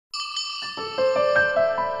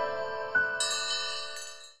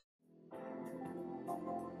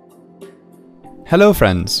Hello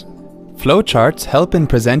friends! Flowcharts help in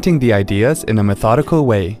presenting the ideas in a methodical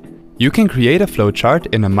way. You can create a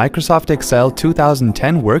flowchart in a Microsoft Excel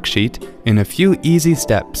 2010 worksheet in a few easy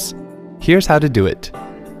steps. Here's how to do it.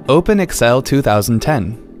 Open Excel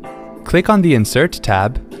 2010. Click on the Insert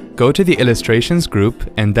tab, go to the Illustrations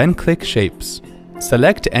group and then click Shapes.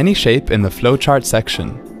 Select any shape in the flowchart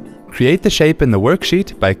section. Create the shape in the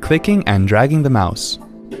worksheet by clicking and dragging the mouse.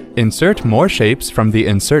 Insert more shapes from the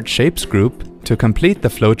Insert Shapes group to complete the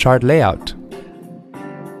flowchart layout.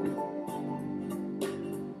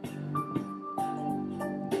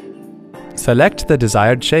 Select the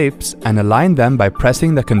desired shapes and align them by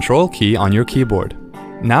pressing the Ctrl key on your keyboard.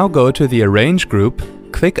 Now go to the Arrange group,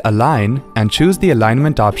 click Align and choose the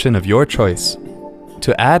alignment option of your choice.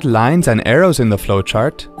 To add lines and arrows in the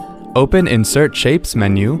flowchart, open Insert Shapes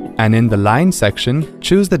menu and in the Line section,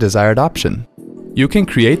 choose the desired option. You can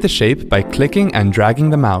create the shape by clicking and dragging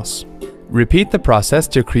the mouse. Repeat the process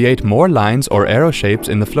to create more lines or arrow shapes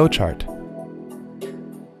in the flowchart.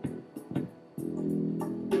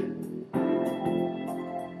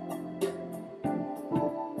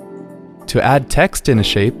 To add text in a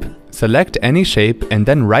shape, select any shape and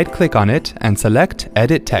then right-click on it and select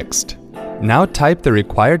Edit Text. Now type the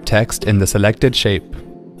required text in the selected shape.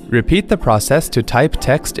 Repeat the process to type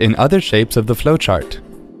text in other shapes of the flowchart.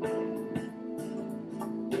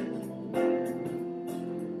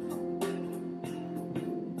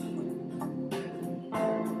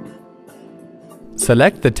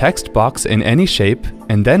 Select the text box in any shape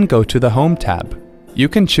and then go to the Home tab. You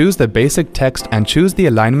can choose the basic text and choose the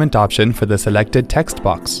alignment option for the selected text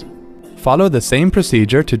box. Follow the same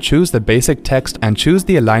procedure to choose the basic text and choose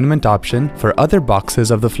the alignment option for other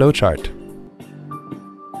boxes of the flowchart.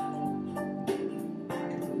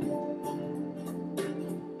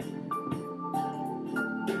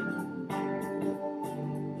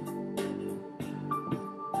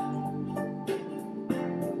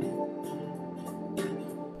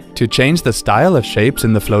 To change the style of shapes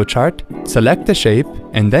in the flowchart, select the shape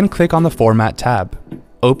and then click on the Format tab.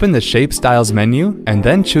 Open the Shape Styles menu and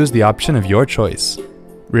then choose the option of your choice.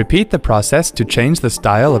 Repeat the process to change the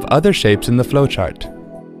style of other shapes in the flowchart.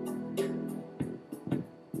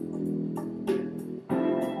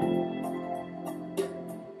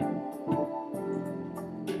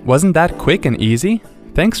 Wasn't that quick and easy?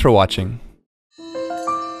 Thanks for watching.